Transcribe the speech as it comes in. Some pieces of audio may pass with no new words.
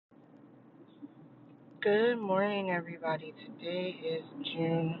Good morning, everybody. Today is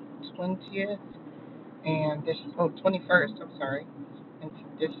June 20th, and 21st, I'm sorry. And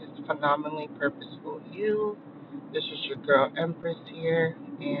this is Phenomenally Purposeful You. This is your girl Empress here,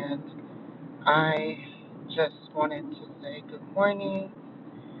 and I just wanted to say good morning.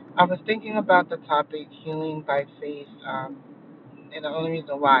 I was thinking about the topic healing by faith, and the only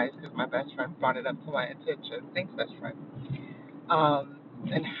reason why is because my best friend brought it up to my attention. Thanks, best friend.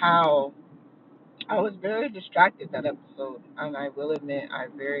 And how I was very distracted that episode, and I will admit I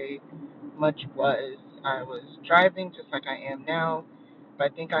very much was. I was driving just like I am now, but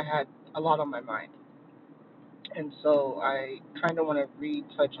I think I had a lot on my mind. And so I kind of want to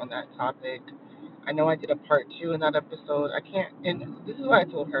retouch on that topic. I know I did a part two in that episode. I can't, and this is what I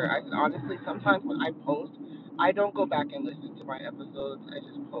told her. I said, honestly, sometimes when I post, I don't go back and listen to my episodes. I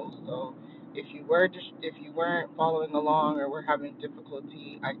just post. So if you weren't following along or were having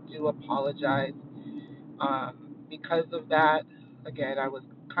difficulty, I do apologize. Because of that, again, I was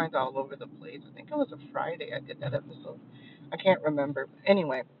kind of all over the place. I think it was a Friday I did that episode. I can't remember.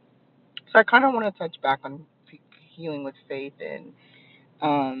 Anyway, so I kind of want to touch back on healing with faith. And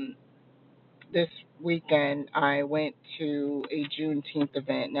um, this weekend, I went to a Juneteenth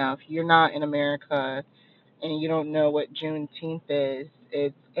event. Now, if you're not in America and you don't know what Juneteenth is,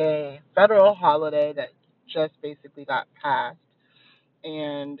 it's a federal holiday that just basically got passed.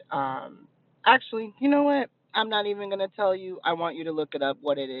 And actually, you know what? I'm not even going to tell you. I want you to look it up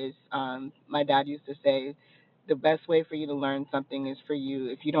what it is. My dad used to say the best way for you to learn something is for you.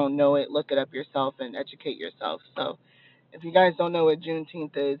 If you don't know it, look it up yourself and educate yourself. So if you guys don't know what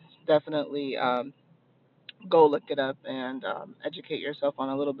Juneteenth is, definitely go look it up and educate yourself on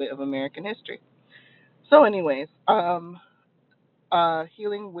a little bit of American history. So, anyways,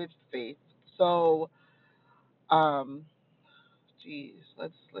 healing with faith. So, um, geez,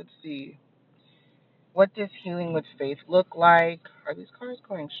 let's see. What does healing with faith look like? Are these cars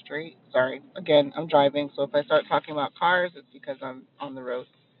going straight? Sorry. Again, I'm driving, so if I start talking about cars, it's because I'm on the road.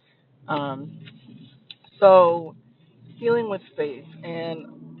 Um, so, healing with faith.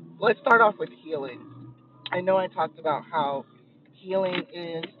 And let's start off with healing. I know I talked about how healing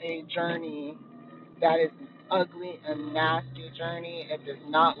is a journey that is an ugly and nasty journey. It does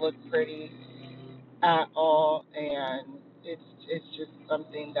not look pretty at all, and it's just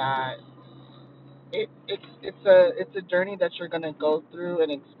something that it's a journey that you're gonna go through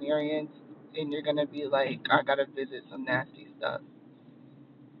and experience, and you're gonna be like, I gotta visit some nasty stuff.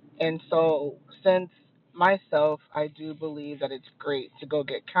 And so, since myself, I do believe that it's great to go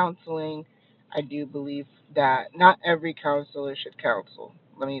get counseling. I do believe that not every counselor should counsel.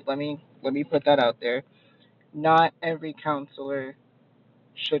 Let me put that out there. Not every counselor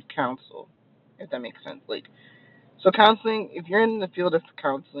should counsel, if that makes sense. Like, so counseling, if you're in the field of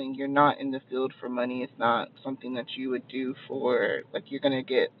counseling, you're not in the field for money. It's not something that you would do for, like, you're gonna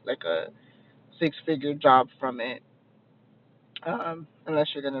get like a six-figure job from it.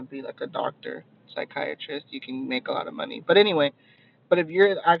 Unless you're gonna be like a doctor, psychiatrist, you can make a lot of money. But anyway, but if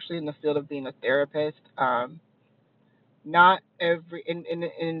you're actually in the field of being a therapist, not every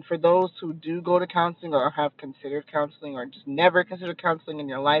and for those who do go to counseling or have considered counseling or just never considered counseling in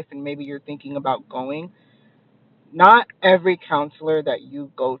your life, and maybe you're thinking about going, not every counselor that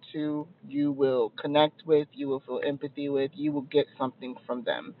you go to you will connect with, you will feel empathy with, you will get something from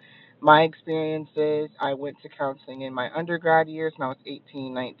them. My experience is I went to counseling in my undergrad years when I was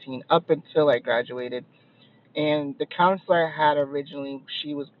 18, 19, up until I graduated. And the counselor I had originally,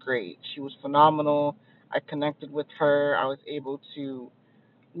 she was great. She was phenomenal. I connected with her. I was able to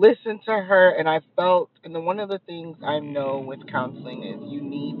listen to her, and I felt, and one of the things I know with counseling is you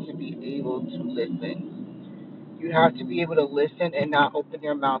need to be able to listen. You have to be able to listen and not open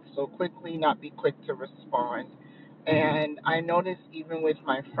your mouth so quickly, not be quick to respond. And I notice even with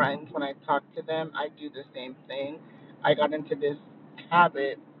my friends, when I talk to them, I do the same thing. I got into this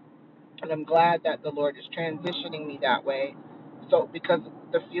habit, and I'm glad that the Lord is transitioning me that way. So, because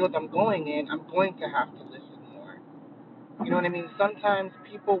the field I'm going in, I'm going to have to listen more. You know what I mean? Sometimes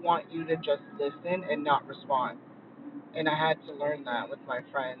people want you to just listen and not respond. And I had to learn that with my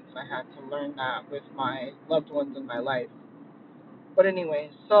friends. I had to learn that with my loved ones in my life. But anyway,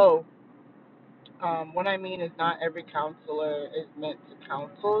 so what I mean is not every counselor is meant to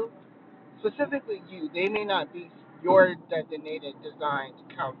counsel. Specifically you. They may not be your designated, designed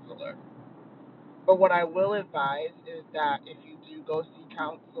counselor. But what I will advise is that if you do go see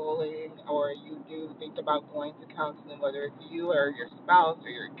counseling or you do think about going to counseling, whether it's you or your spouse or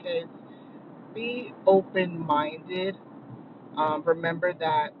your kids, be open minded. Remember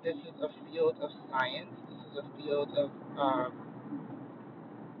that this is a field of science. This is a field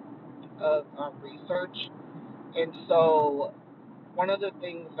of research. And so, one of the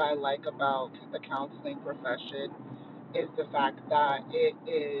things I like about the counseling profession is the fact that it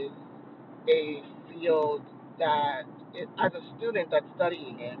is a field that, as a student that's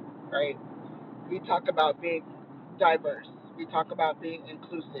studying it, right? We talk about being diverse. We talk about being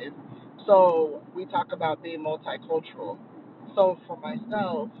inclusive. So we talk about being multicultural. So for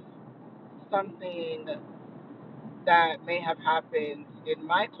myself, something that may have happened in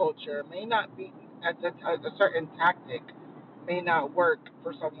my culture may not be a certain tactic may not work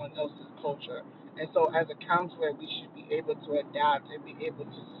for someone else's culture. And so as a counselor, we should be able to adapt and be able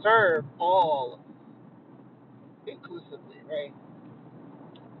to serve all inclusively, right?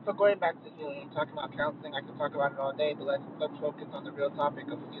 So going back to healing, talking about counseling, I could talk about it all day, but let's focus on the real topic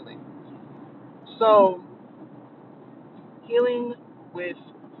of healing. So healing with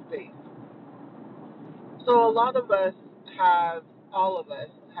faith. So a lot of us have, all of us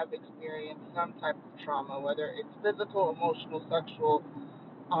have experienced some type of trauma, whether it's physical, emotional, sexual,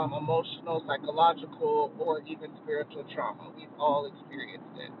 emotional, psychological, or even spiritual trauma. We've all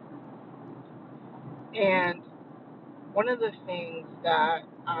experienced it. And one of the things that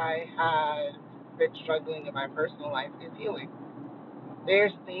I had been struggling in my personal life is healing.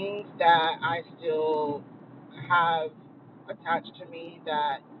 There's things that I still have attached to me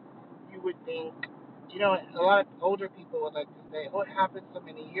that you would think, a lot of older people would like to say, oh, it happened so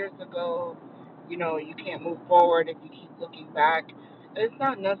many years ago. You can't move forward if you keep looking back. It's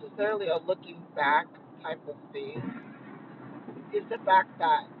not necessarily a looking back type of thing. It's the fact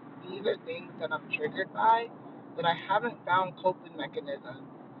that these are things that I'm triggered by that I haven't found coping mechanisms,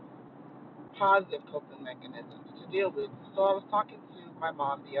 positive coping mechanisms to deal with. So I was talking to my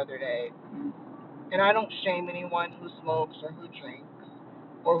mom the other day, and I don't shame anyone who smokes or who drinks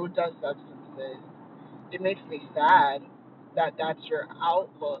or who does substances. It makes me sad that that's your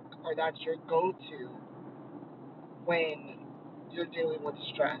outlook or that's your go-to when you're dealing with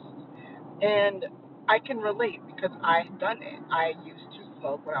stress. And I can relate because I've done it. I used to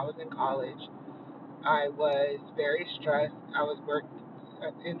smoke when I was in college. I was very stressed. I was worked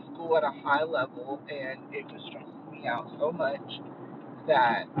in school at a high level, and it just stresses me out so much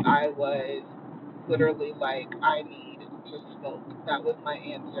that I was literally like, I need to smoke. That was my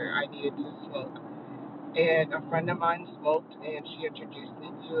answer. I needed to smoke. And a friend of mine smoked, and she introduced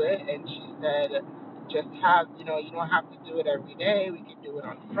me to it, and she said, just have, you don't have to do it every day. We can do it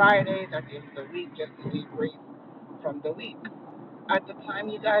on Fridays at the end of the week just to debrief from the week. At the time,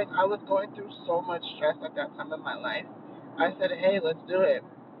 you guys, I was going through so much stress at that time in my life. I said, hey, let's do it.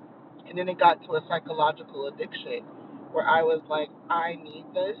 And then it got to a psychological addiction where I was like, I need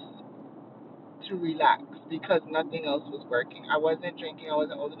this to relax because nothing else was working. I wasn't drinking. I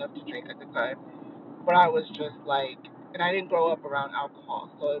wasn't old enough to drink at the time. But I was just like, and I didn't grow up around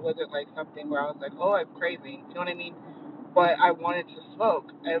alcohol. So it wasn't like something where I was like, oh, I'm craving. You know what I mean? But I wanted to smoke.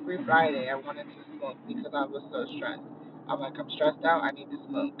 Every Friday, I wanted to smoke because I was so stressed. I'm like, I'm stressed out. I need to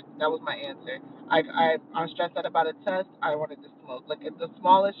smoke. That was my answer. I'm stressed out about a test. I wanted to smoke. Like, at the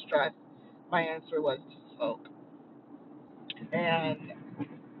smallest stress, my answer was to smoke. And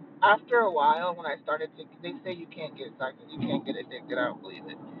after a while, when I started to, they say you can't get addicted. I don't believe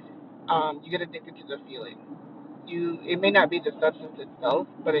it. You get addicted to the feeling. It may not be the substance itself,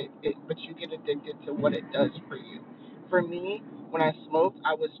 but you get addicted to what it does for you. For me, when I smoked,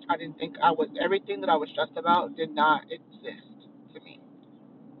 I didn't think I was everything that I was stressed about did not exist to me.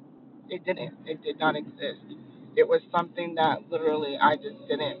 It didn't. It did not exist. It was something that literally I just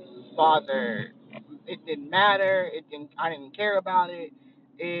didn't bother. It didn't matter. It didn't. I didn't care about it.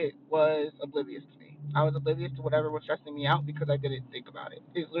 It was oblivious to me. I was oblivious to whatever was stressing me out because I didn't think about it.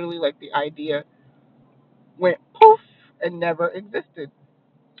 It's literally like the idea went poof and never existed.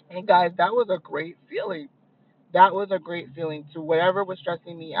 And guys, that was a great feeling. That was a great feeling to whatever was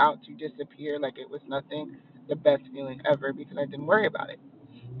stressing me out to disappear like it was nothing. The best feeling ever because I didn't worry about it.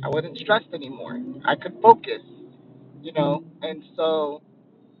 I wasn't stressed anymore. I could focus. And so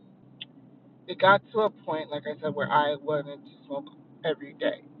it got to a point, like I said, where I wanted to smoke every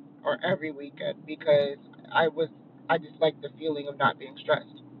day or every weekend because I was, I just liked the feeling of not being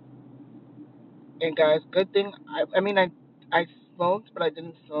stressed. And guys, good thing, I smoked, but I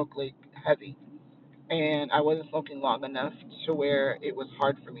didn't smoke like heavy. And I wasn't smoking long enough to where it was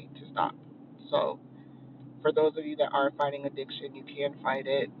hard for me to stop. So, for those of you that are fighting addiction, you can fight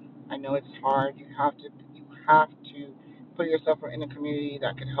it. I know it's hard. You have to put yourself in a community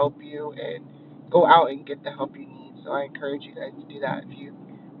that can help you and go out and get the help you need. So I encourage you guys to do that if you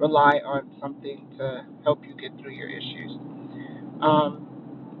rely on something to help you get through your issues. Um,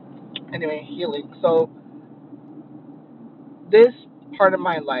 anyway, healing. So this part of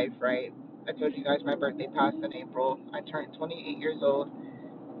my life, right? I told you guys my birthday passed in April. I turned 28 years old,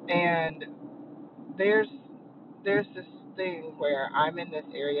 and there's there's this thing where I'm in this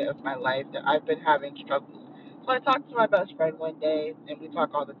area of my life that I've been having struggles. So I talked to my best friend one day, and we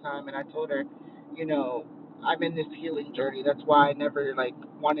talk all the time, and I told her, you know, I'm in this healing journey. That's why I never like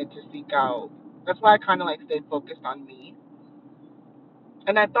wanted to seek out. That's why I kind of like stayed focused on me.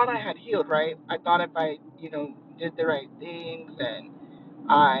 And I thought I had healed, right? I thought if I, did the right things and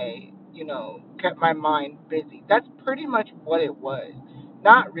I, kept my mind busy. That's pretty much what it was.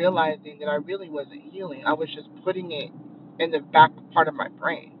 Not realizing that I really wasn't healing. I was just putting it in the back part of my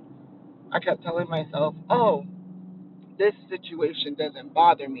brain. I kept telling myself, oh, this situation doesn't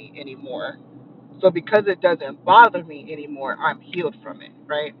bother me anymore. So because it doesn't bother me anymore, I'm healed from it,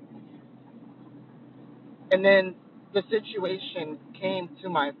 right? And then the situation came to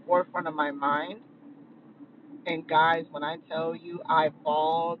my forefront of my mind. And guys, when I tell you I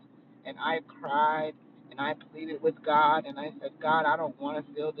bawled and I cried and I pleaded with God and I said, God, I don't want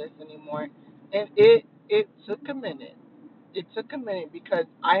to feel this anymore. And it took a minute. It took a minute because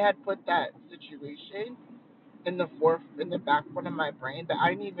I had put that situation in the back front of my brain that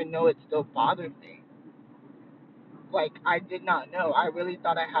I didn't even know it still bothered me. Like I did not know. I really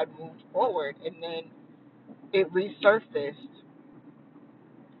thought I had moved forward, and then it resurfaced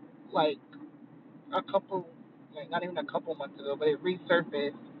like a couple, like not even a couple months ago, but it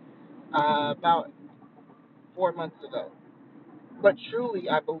resurfaced about 4 months ago. But truly,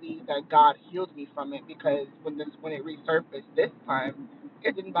 I believe that God healed me from it because when it resurfaced this time,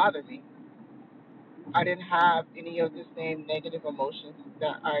 it didn't bother me. I didn't have any of the same negative emotions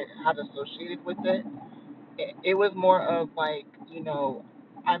that I had associated with it. It was more of like,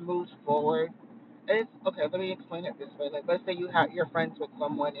 I moved forward. It's okay. Let me explain it this way. Like, let's say you're friends with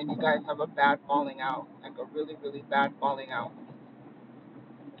someone and you guys have a bad falling out, like a really really bad falling out,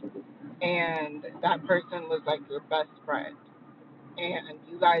 and that person was like your best friend and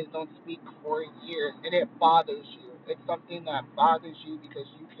you guys don't speak for years and it bothers you. It's something that bothers you because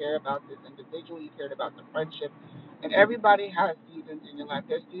you care about this individual, you cared about the friendship. And everybody has seasons in your life.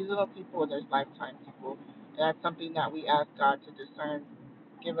 There's seasonal people and there's lifetime people. And that's something that we ask God to discern,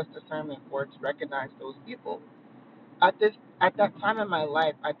 give us discernment for to recognize those people. At that time in my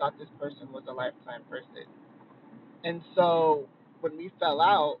life I thought this person was a lifetime person. And so when we fell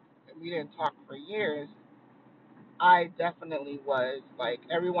out and we didn't talk for years, I definitely was. Like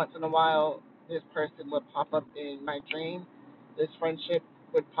every once in a while, this person would pop up in my dream. This friendship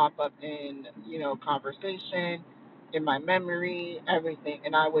would pop up in, conversation, in my memory, everything.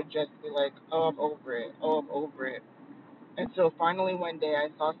 And I would just be like, oh, I'm over it. Oh, I'm over it. And so finally one day I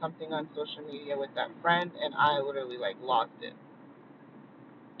saw something on social media with that friend and I literally like lost it.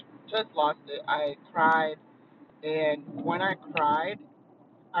 Just lost it. I cried. And when I cried,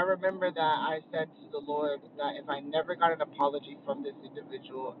 I remember that I said to the Lord that if I never got an apology from this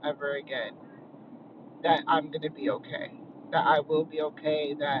individual ever again, that I'm going to be okay. That I will be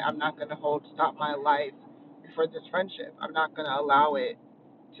okay. That I'm not going to stop my life for this friendship. I'm not going to allow it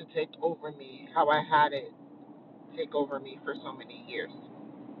to take over me how I had it take over me for so many years.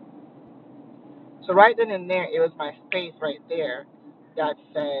 So right then and there, it was my faith right there that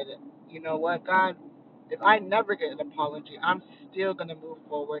said, you know what, God, if I never get an apology, I'm still gonna move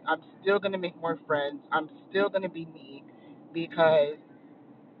forward. I'm still gonna make more friends. I'm still gonna be me because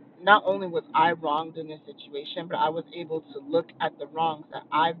not only was I wronged in this situation, but I was able to look at the wrongs that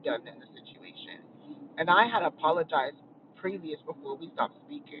I've done in the situation. And I had apologized previous before we stopped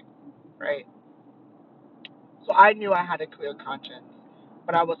speaking, right? So I knew I had a clear conscience,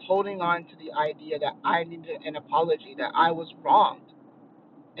 but I was holding on to the idea that I needed an apology, that I was wronged.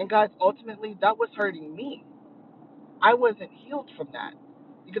 And guys, ultimately, that was hurting me. I wasn't healed from that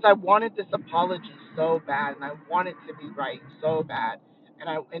because I wanted this apology so bad, and I wanted to be right so bad,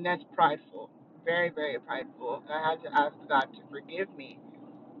 and that's prideful, very very prideful. And I had to ask God to forgive me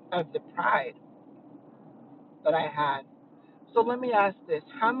of the pride that I had. So let me ask this.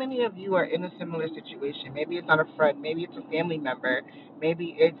 How many of you are in a similar situation? Maybe it's not a friend, maybe it's a family member,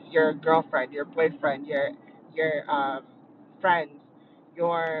 maybe it's your girlfriend, your boyfriend, your friends,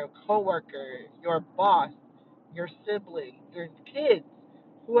 your coworker, your boss, your sibling, your kids,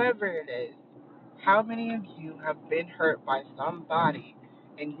 whoever it is. How many of you have been hurt by somebody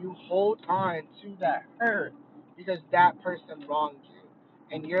and you hold on to that hurt because that person wronged you?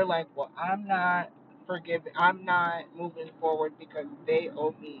 And you're like, well, I'm not forgiving, I'm not moving forward because they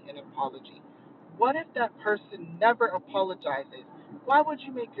owe me an apology. What if that person never apologizes? Why would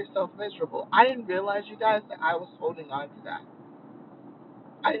you make yourself miserable? I didn't realize, you guys, that I was holding on to that.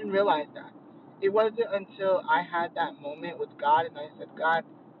 I didn't realize that. It wasn't until I had that moment with God and I said, God,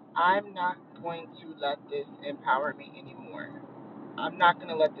 I'm not going to let this empower me anymore. I'm not going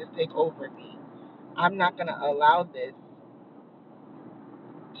to let this take over me. I'm not going to allow this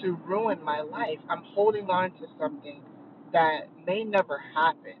to ruin my life. I'm holding on to something that may never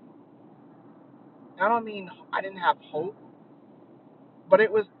happen. I don't mean I didn't have hope, but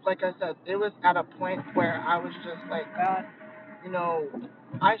it was, like I said, it was at a point where I was just like, God, you know,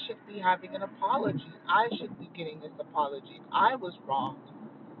 I should be having an apology. I should be getting this apology. I was wrong.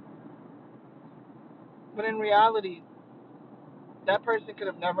 But in reality, that person could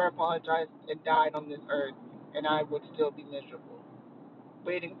have never apologized and died on this earth, and I would still be miserable,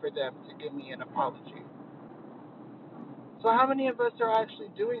 waiting for them to give me an apology. So, how many of us are actually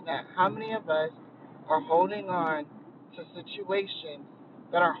doing that? How many of us are holding on to situations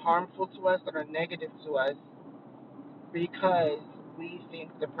that are harmful to us, that are negative to us, because we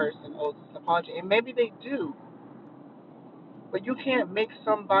think the person owes us an apology? And maybe they do, but you can't make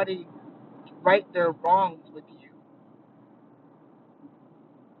somebody right their wrongs with you.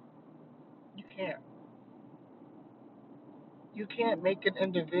 You can't. You can't make an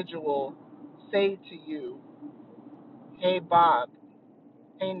individual say to you, hey Bob,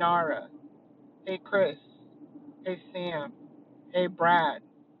 hey Nara, hey Chris, hey Sam, hey Brad,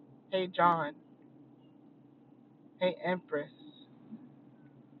 hey John, hey Empress,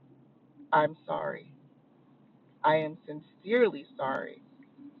 I'm sorry. I am sincerely sorry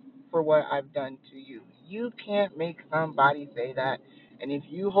for what I've done to you. You can't make somebody say that. And if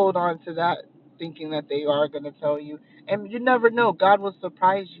you hold on to that, thinking that they are going to tell you, and you never know, God will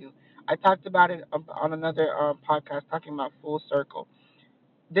surprise you. I talked about it on another podcast, talking about full circle.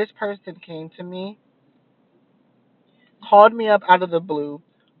 This person came to me, called me up out of the blue,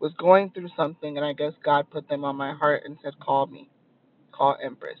 was going through something, and I guess God put them on my heart and said, call me, call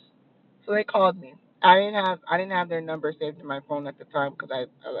Empress. So they called me. I didn't have their number saved in my phone at the time because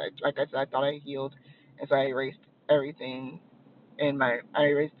like I said, I thought I healed, and so I erased everything in I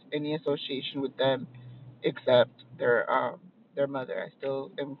erased any association with them except their mother. I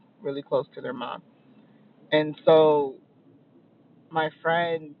still am really close to their mom. And so my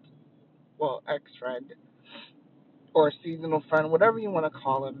friend, well, ex-friend or seasonal friend, whatever you want to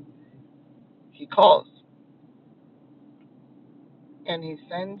call him, he calls and he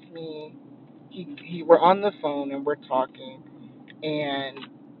sends me. We're on the phone and we're talking, and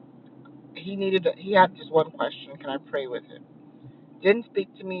he had just one question: can I pray with him? Didn't speak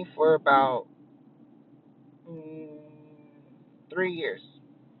to me for about mm, 3 years,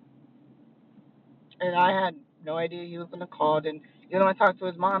 and I had no idea he was gonna call. And I talked to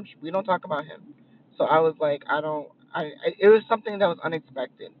his mom. We don't talk about him, so I was like, I don't. It was something that was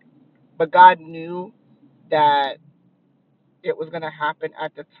unexpected, but God knew that it was going to happen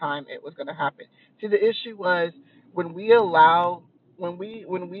at the time it was going to happen. See, the issue was when we allow, when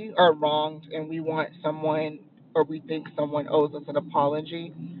we are wronged and we want someone, or we think someone owes us an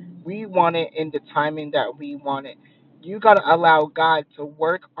apology, we want it in the timing that we want it. You got to allow God to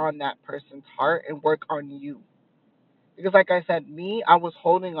work on that person's heart and work on you. Because, like I said, I was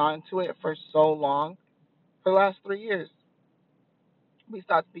holding on to it for so long. For the last 3 years, we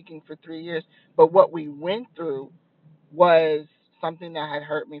stopped speaking for 3 years. But what we went through was something that had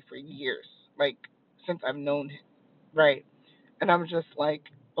hurt me for years, like since I've known him, right? And I'm just like,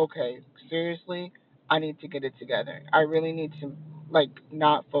 okay, seriously, I need to get it together. I really need to like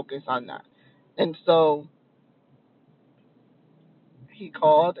not focus on that. And so he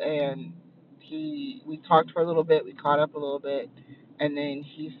called and we talked for a little bit, we caught up a little bit, and then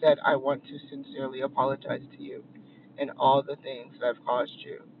he said, I want to sincerely apologize to you and all the things that I've caused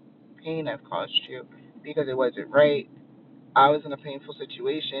you, pain I've caused you, because it wasn't right. I was in a painful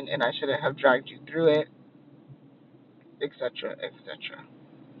situation and I shouldn't have dragged you through it, etc., etc.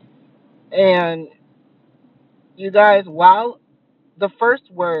 And you guys, while the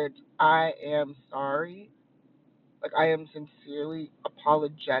first words, I am sorry, like I am sincerely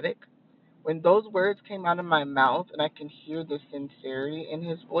apologetic, when those words came out of my mouth and I can hear the sincerity in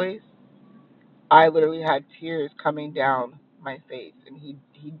his voice, I literally had tears coming down my face, and he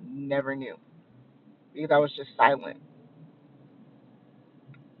never knew because I was just silent.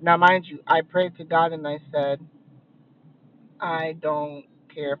 Now, mind you, I prayed to God and I said, I don't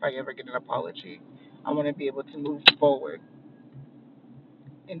care if I ever get an apology. I want to be able to move forward.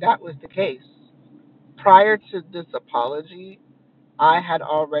 And that was the case. Prior to this apology, I had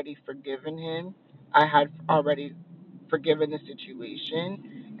already forgiven him. I had already forgiven the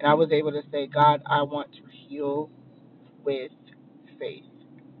situation. And I was able to say, God, I want to heal with faith.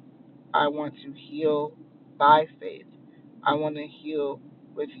 I want to heal by faith. I want to heal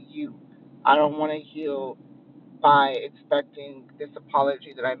with you. I don't want to heal by expecting this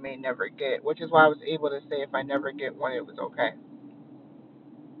apology that I may never get, which is why I was able to say if I never get one, it was okay.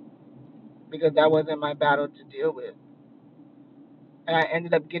 Because that wasn't my battle to deal with. And I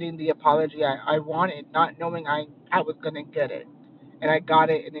ended up getting the apology I wanted, not knowing I was going to get it. And I got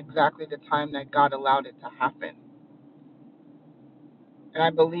it in exactly the time that God allowed it to happen. And I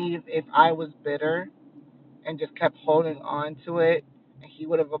believe if I was bitter and just kept holding on to it and he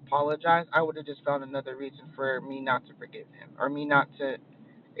would have apologized, I would have just found another reason for me not to forgive him or me not to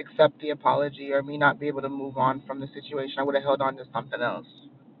accept the apology or me not be able to move on from the situation. I would have held on to something else,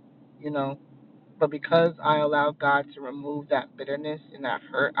 you know. But because I allowed God to remove that bitterness and that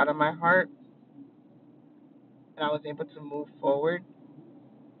hurt out of my heart and I was able to move forward,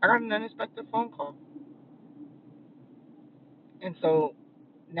 I got an unexpected phone call. And so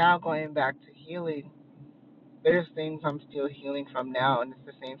now going back to healing, there's things I'm still healing from now, and it's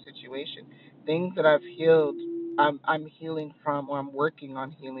the same situation. Things that I've healed, I'm healing from, or I'm working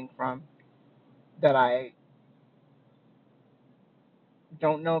on healing from, that I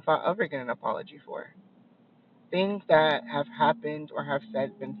don't know if I'll ever get an apology for. Things that have happened or have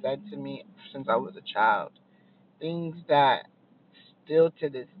been said to me since I was a child. Things that still to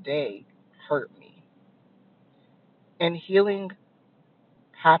this day hurt me. And healing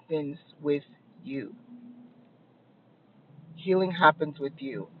happens with you. Healing happens with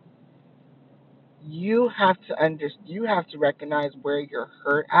you. You have to recognize where you're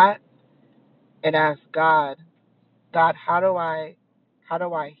hurt at and ask God, God, how do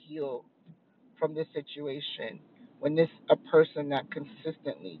I heal from this situation when this a person that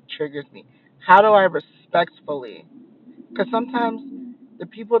consistently triggers me? How do I respectfully? Because sometimes the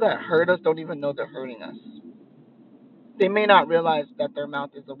people that hurt us don't even know they're hurting us. They may not realize that their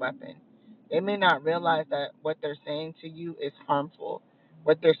mouth is a weapon. They may not realize that what they're saying to you is harmful.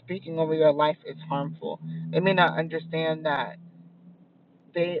 What they're speaking over your life is harmful. They may not understand that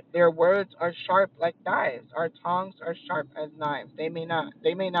their words are sharp like knives. Our tongues are sharp as knives. They may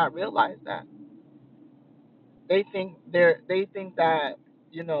not realize that. They think that,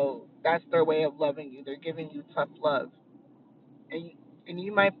 that's their way of loving you. They're giving you tough love. And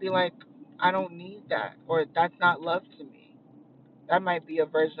you might be like, I don't need that, or that's not love to me. That might be a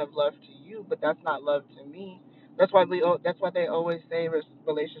version of love to you, but that's not love to me. That's why they always say,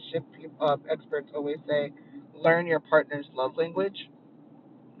 relationship experts always say, learn your partner's love language,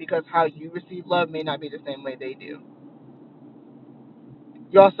 because how you receive love may not be the same way they do.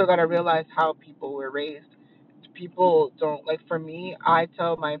 You also got to realize how people were raised. People don't, like, for me, I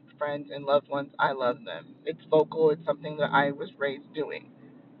tell my friends and loved ones I love them. It's vocal, it's something that I was raised doing.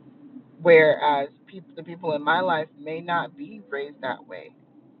 Whereas the people in my life may not be raised that way.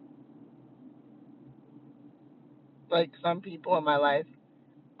 Like, some people in my life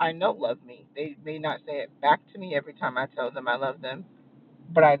I know love me. They may not say it back to me every time I tell them I love them,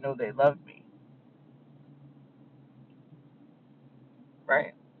 but I know they love me,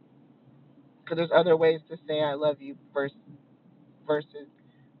 right? Because there's other ways to say I love you versus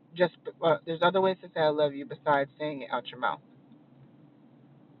just there's other ways to say I love you besides saying it out your mouth.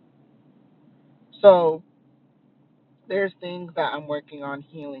 So there's things that I'm working on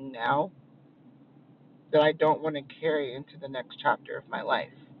healing now that I don't want to carry into the next chapter of my life.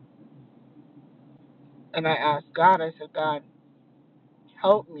 And I asked God, I said, God,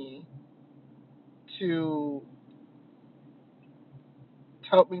 help me to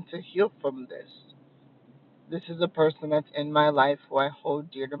heal from this. This is a person that's in my life who I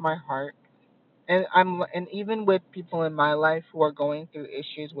hold dear to my heart. And even with people in my life who are going through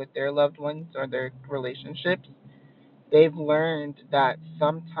issues with their loved ones or their relationships, they've learned that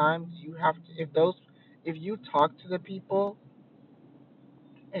sometimes you have to if you talk to the people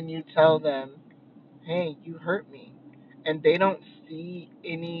and you tell them, hey, you hurt me, and they don't see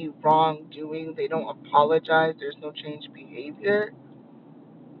any wrongdoing, they don't apologize, there's no change behavior,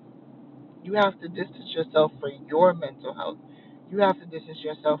 you have to distance yourself for your mental health. You have to distance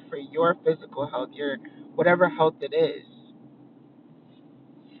yourself for your physical health, your whatever health it is.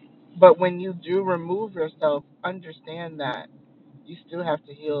 But when you do remove yourself, understand that you still have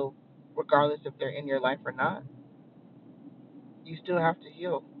to heal regardless if they're in your life or not. You still have to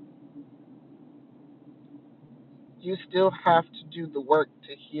heal. You still have to do the work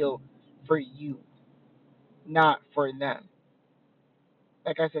to heal for you, not for them.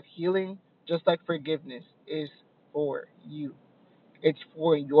 Like I said, healing, just like forgiveness, is for you. It's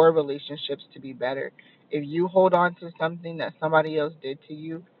for your relationships to be better. If you hold on to something that somebody else did to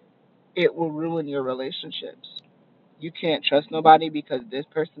you, it will ruin your relationships. You can't trust nobody because this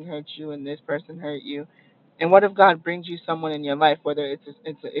person hurt you and this person hurt you. And what if God brings you someone in your life, whether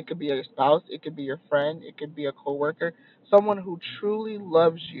it could be your spouse, it could be your friend, it could be a coworker, someone who truly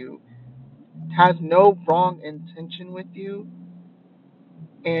loves you, has no wrong intention with you,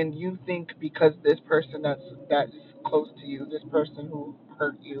 and you think because this person that's close to you, this person who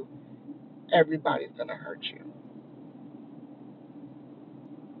hurt you, everybody's gonna hurt you.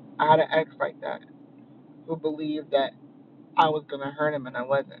 I had an ex like that who believed that I was gonna hurt him and I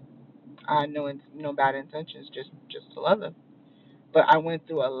wasn't. I had no bad intentions, just to love him. But I went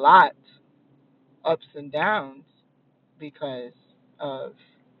through a lot, ups and downs, because of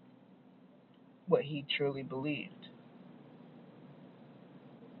what he truly believed.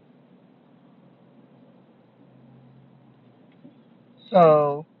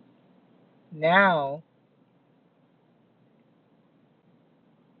 So now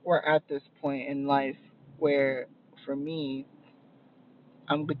we're at this point in life where, for me,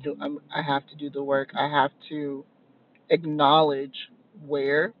 I have to do the work. I have to acknowledge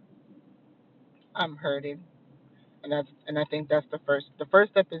where I'm hurting, and I think that's the first. The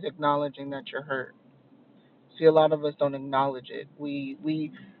first step is acknowledging that you're hurt. See, a lot of us don't acknowledge it. We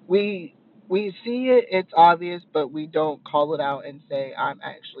we see it. It's obvious, but we don't call it out and say I'm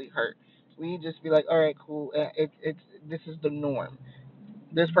actually hurt. We just be like, all right, cool. It's this is the norm.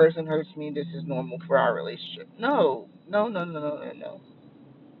 This person hurts me. This is normal for our relationship. No, no, no, no, no, no, no.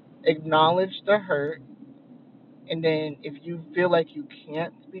 Acknowledge the hurt, and then if you feel like you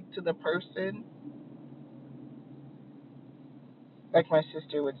can't speak to the person, like my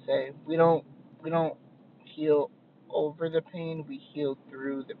sister would say, we don't heal over the pain. We heal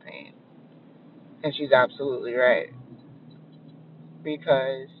through the pain. And she's absolutely right,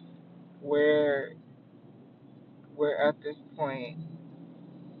 because we're we're at this point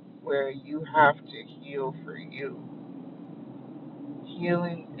where you have to heal for you.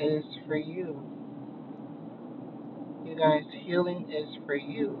 Healing is for you. You guys, healing is for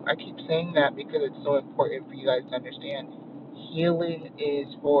you. I keep saying that because it's so important for you guys to understand. Healing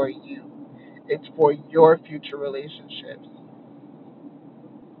is for you. It's for your future relationships.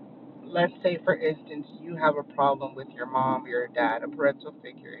 Let's say, for instance, you have a problem with your mom or your dad, a parental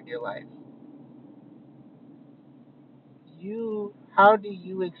figure in your life. How do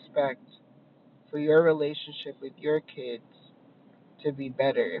you expect for your relationship with your kids to be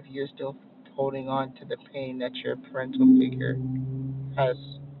better if you're still holding on to the pain that your parental figure has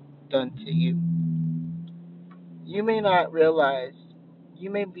done to you? You may not realize you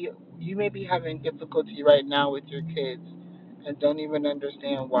may be you may be having difficulty right now with your kids and don't even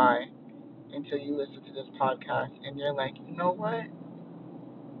understand why until you listen to this podcast and you're like, you know what?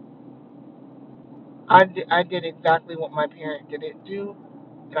 I did exactly what my parent didn't do,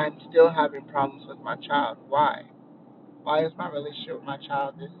 and I'm still having problems with my child. Why? Why is my relationship with my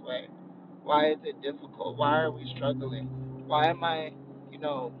child this way? Why is it difficult? Why are we struggling? Why am I,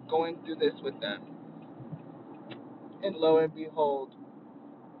 going through this with them? And lo and behold,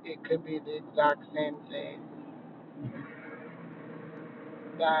 it could be the exact same thing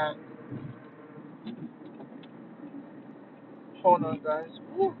that, hold on guys.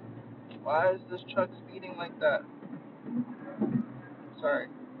 Whew, why is this truck speeding like that? Sorry.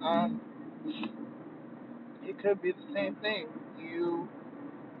 Um, it could be the same thing. You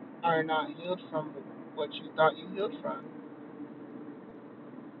are not healed from what you thought you healed from.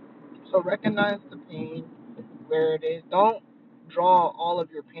 So recognize the pain where it is. Don't draw all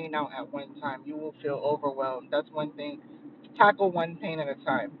of your pain out at one time. You will feel overwhelmed. That's one thing. Tackle one pain at a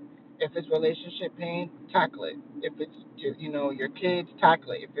time. If it's relationship pain, tackle it. If it's your kids,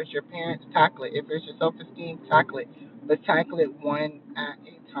 tackle it. If it's your parents, tackle it. If it's your self-esteem, tackle it. But tackle it one at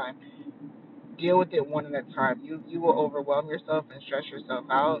a time. Deal with it one at a time. You will overwhelm yourself and stress yourself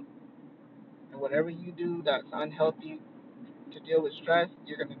out. And whatever you do that's unhealthy to deal with stress,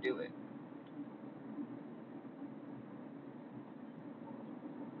 you're gonna do it.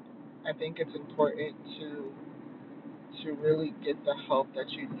 I think it's important to really get the help that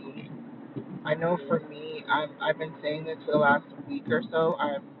you need. I know for me, I've been saying this for the last week or so.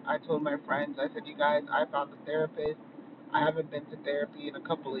 I told my friends, I said, you guys, I found a therapist. I haven't been to therapy in a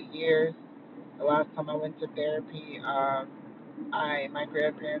couple of years. The last time I went to therapy, I my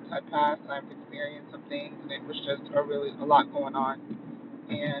grandparents had passed, and I've experienced some things, and it was just a lot going on.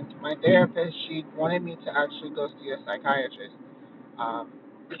 And my therapist, she wanted me to actually go see a psychiatrist. Um,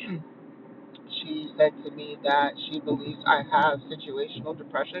 she said to me that she believes I have situational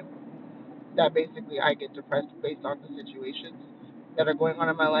depression, that basically I get depressed based on the situations that are going on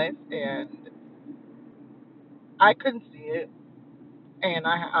in my life, and I couldn't see it, and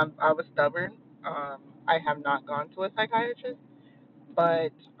I was stubborn. I have not gone to a psychiatrist,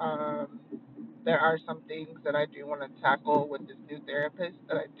 but um, there are some things that I do want to tackle with this new therapist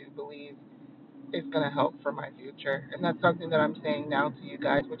that I do believe is going to help for my future. And that's something that I'm saying now to you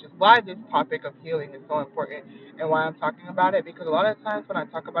guys, which is why this topic of healing is so important and why I'm talking about it. Because a lot of times when I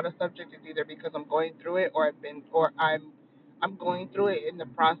talk about a subject, it's either because I'm going through it or I'm going through it in the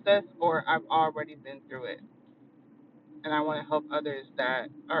process or I've already been through it. And I want to help others that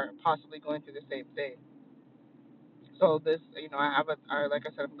are possibly going through the same thing. So this, like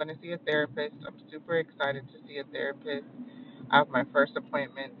I said, I'm going to see a therapist. I'm super excited to see a therapist. I have my first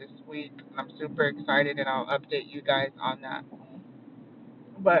appointment this week. I'm super excited, and I'll update you guys on that.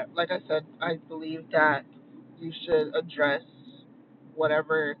 But like I said, I believe that you should address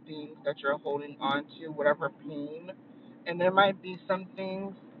whatever things that you're holding on to, whatever pain. And there might be some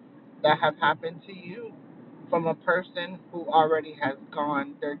things that have happened to you from a person who already has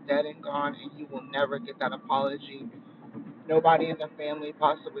gone. They're dead and gone, and you will never get that apology. Nobody in the family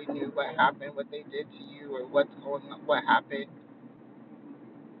possibly knew what happened, what they did to you, or what's going on, what happened.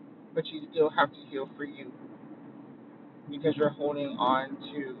 But you still have to heal for you because you're holding on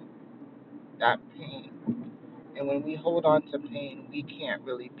to that pain. And when we hold on to pain, we can't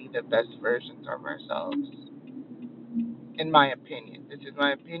really be the best versions of ourselves. In my opinion, this is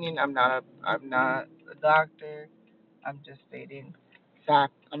my opinion. I'm not a doctor. I'm just stating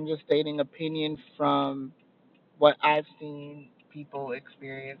fact. I'm just stating opinion from what I've seen people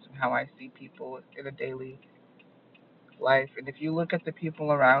experience and how I see people in a daily life. And if you look at the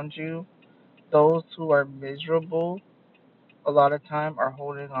people around you, those who are miserable a lot of time are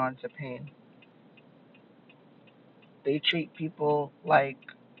holding on to pain. They treat people like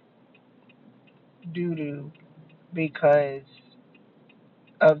doo doo because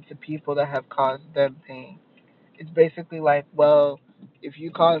of the people that have caused them pain. It's basically like, well, if you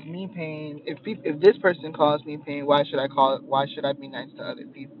cause me pain, if this person caused me pain, why should I call it? Why should I be nice to other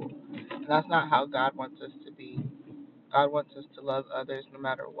people? And that's not how God wants us to be. God wants us to love others no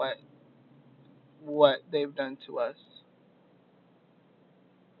matter what they've done to us.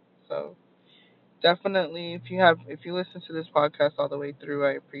 So definitely, if you listen to this podcast all the way through,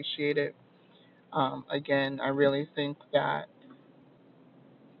 I appreciate it. Again, I really think that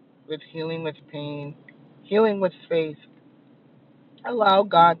with healing with pain, healing with faith, allow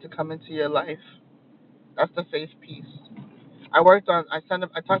God to come into your life. That's the faith piece. I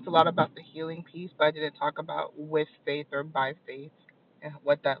talked a lot about the healing piece, but I didn't talk about with faith or by faith and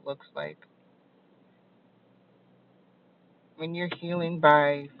what that looks like. When you're healing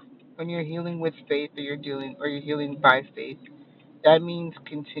by, when you're healing with faith or you're healing by faith, that means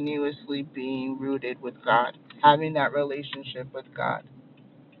continuously being rooted with God, having that relationship with God,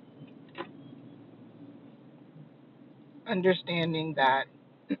 understanding that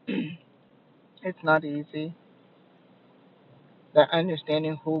it's not easy, that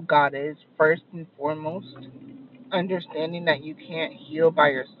understanding who God is first and foremost, understanding that you can't heal by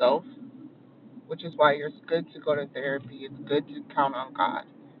yourself, which is why it's good to go to therapy. It's good to count on God.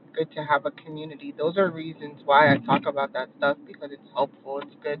 Good to have a community. Those are reasons why I talk about that stuff because it's helpful.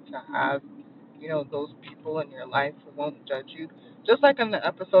 It's good to have, those people in your life who won't judge you. Just like in the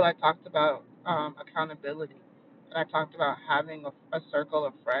episode I talked about accountability. And I talked about having a circle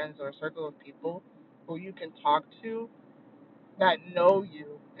of friends or a circle of people who you can talk to that know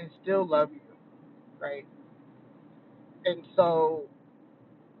you and still love you, right? And so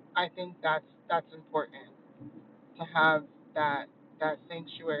I think that's important to have that that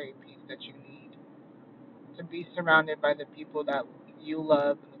sanctuary piece that you need to be surrounded by the people that you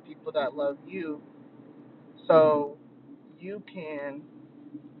love and the people that love you, so you can,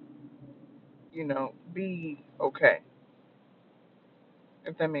 be okay,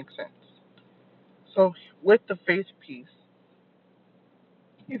 if that makes sense. So with the faith piece,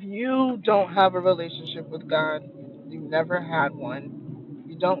 if you don't have a relationship with God, you've never had one,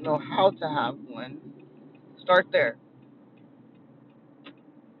 you don't know how to have one, start there.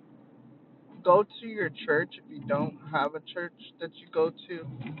 Go to your church if you don't have a church that you go to.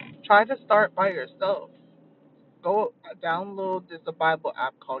 Try to start by yourself. Go download this a Bible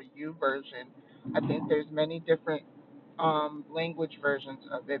app called YouVersion. I think there's many different language versions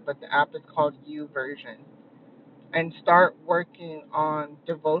of it, but the app is called YouVersion. And start working on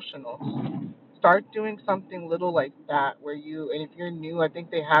devotionals. Start doing something little like that where and if you're new, I think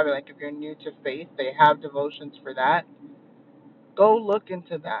they have it, like if you're new to faith, they have devotions for that. Go look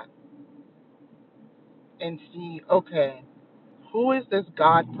into that and see, okay, who is this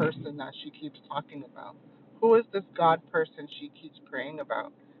God person that she keeps talking about? Who is this God person she keeps praying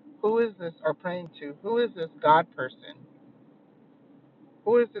about? Who is this, or praying to? Who is this God person?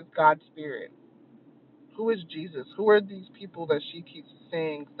 Who is this God spirit? Who is Jesus? Who are these people that she keeps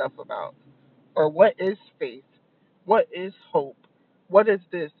saying stuff about? Or what is faith? What is hope? What is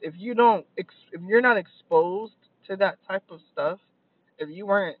this? If you're not exposed to that type of stuff, if you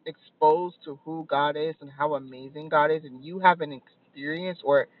weren't exposed to who God is and how amazing God is, and you haven't experienced,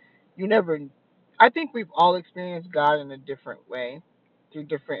 or you never, I think we've all experienced God in a different way through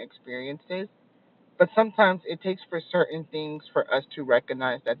different experiences. But sometimes it takes for certain things for us to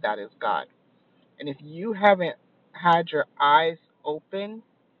recognize that that is God. And if you haven't had your eyes open,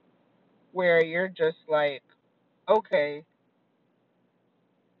 where you're just like, okay,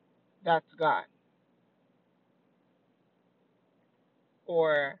 that's God,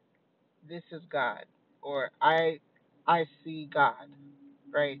 or this is God, or I see God,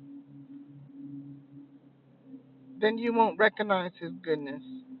 right? Then you won't recognize His goodness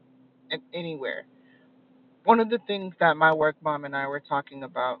anywhere. One of the things that my work mom and I were talking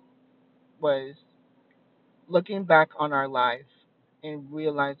about was looking back on our lives and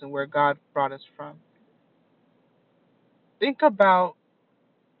realizing where God brought us from. Think about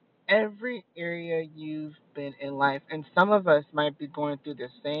every area you've been in life, and some of us might be going through the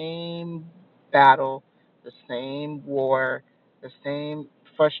same battle, the same war, the same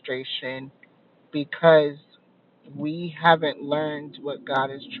frustration, because we haven't learned what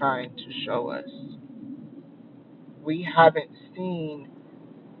God is trying to show us. We haven't seen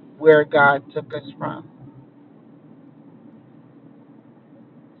where God took us from.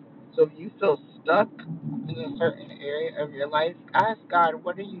 So if you feel stuck in a certain area of your life, ask God,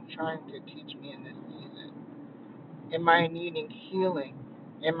 what are you trying to teach me in this season? Am I needing healing?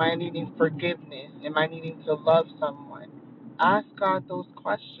 Am I needing forgiveness? Am I needing to love someone? Ask God those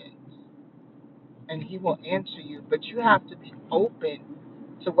questions and He will answer you. But you have to be open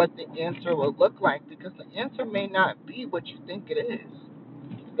to what the answer will look like, because the answer may not be what you think it is.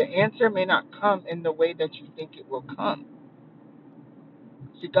 The answer may not come in the way that you think it will come.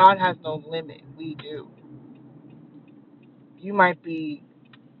 See, God has no limit. We do. You might be,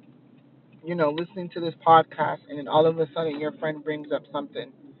 listening to this podcast, and then all of a sudden your friend brings up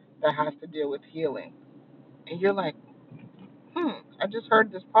something that has to deal with healing. And you're like, I just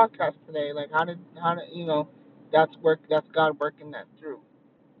heard this podcast today. Like, how did, that's God working that through.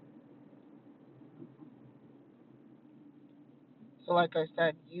 So, like I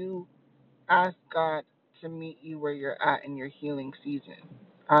said, you ask God to meet you where you're at in your healing season.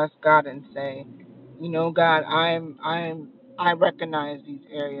 Ask God and say, God, I recognize these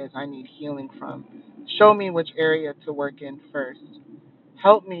areas I need healing from. Show me which area to work in first.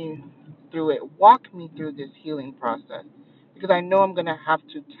 Help me through it. Walk me through this healing process, because I know I'm gonna have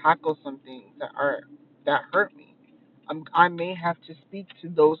to tackle some things that hurt me. I may have to speak to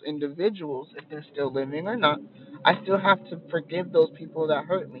those individuals if they're still living or not. I still have to forgive those people that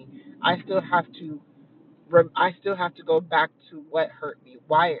hurt me. I still have to go back to what hurt me,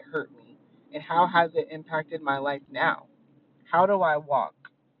 why it hurt me, and how has it impacted my life now. How do I walk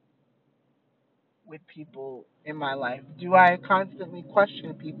with people in my life? Do I constantly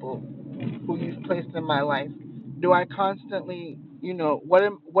question people who you've placed in my life? Do I constantly, what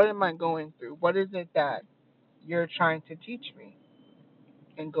am I going through? What is it that you're trying to teach me?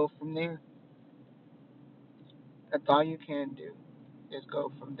 And go from there. That's all you can do, is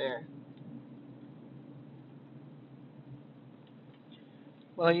go from there.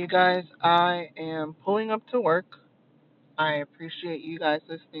 Well, you guys, I am pulling up to work. I appreciate you guys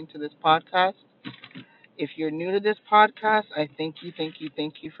listening to this podcast. If you're new to this podcast, I thank you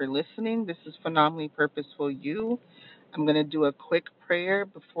for listening. This is Phenomenally Purposeful You. I'm going to do a quick prayer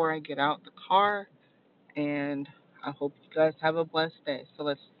before I get out the car, and I hope you guys have a blessed day. So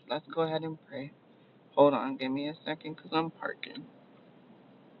let's go ahead and pray. Hold on, give me a second because I'm parking.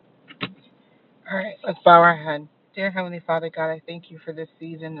 All right, let's bow our head. Dear Heavenly Father God, I thank you for this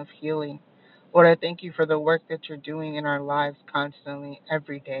season of healing. Lord, I thank you for the work that you're doing in our lives constantly,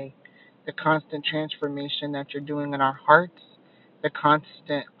 every day. The constant transformation that you're doing in our hearts, the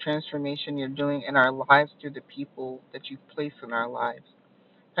constant transformation you're doing in our lives through the people that you place in our lives.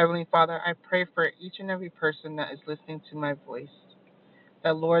 Heavenly Father, I pray for each and every person that is listening to my voice,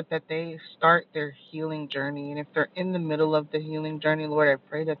 that Lord, that they start their healing journey. And if they're in the middle of the healing journey, Lord, I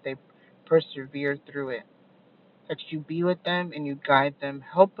pray that they persevere through it, that you be with them and you guide them.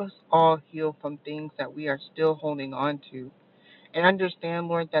 Help us all heal from things that we are still holding on to. And understand,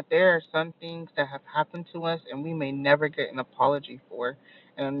 Lord, that there are some things that have happened to us and we may never get an apology for.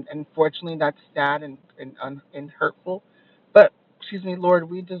 And unfortunately, that's sad and hurtful. But, excuse me, Lord,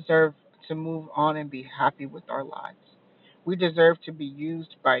 we deserve to move on and be happy with our lives. We deserve to be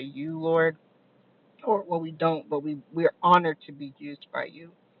used by you, Lord. Or, well, we don't, but we're honored to be used by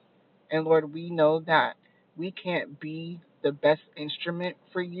you. And Lord, we know that we can't be the best instrument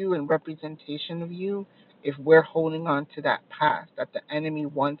for you and representation of you if we're holding on to that past that the enemy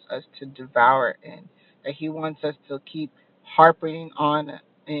wants us to devour in, that he wants us to keep harping on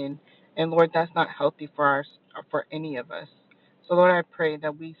in. And Lord, that's not healthy for for any of us. So Lord, I pray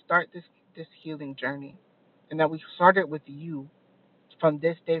that we start this healing journey and that we start it with you from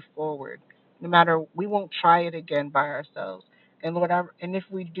this day forward. No matter, we won't try it again by ourselves. And Lord, and if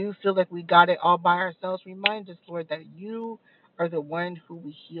we do feel like we got it all by ourselves, remind us, Lord, that you are the one who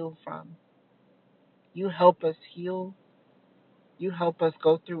we heal from. You help us heal. You help us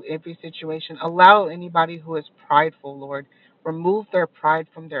go through every situation. Allow anybody who is prideful, Lord, remove their pride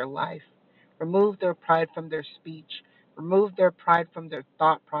from their life. Remove their pride from their speech. Remove their pride from their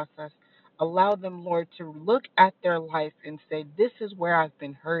thought process. Allow them, Lord, to look at their life and say, this is where I've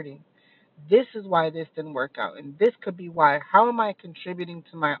been hurting. This is why this didn't work out. And this could be why. How am I contributing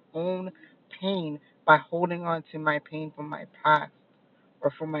to my own pain by holding on to my pain from my past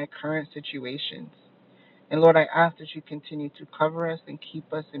or from my current situations? And Lord, I ask that you continue to cover us and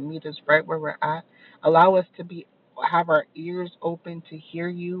keep us and meet us right where we're at. Allow us to have our ears open to hear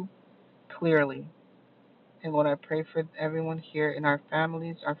you clearly. And Lord, I pray for everyone here in our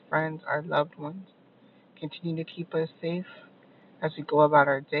families, our friends, our loved ones. Continue to keep us safe as we go about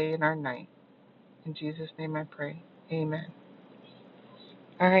our day and our night. In Jesus' name I pray. Amen.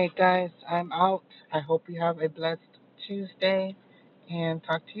 All right, guys, I'm out. I hope you have a blessed Tuesday and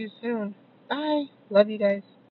talk to you soon. Bye. Love you guys.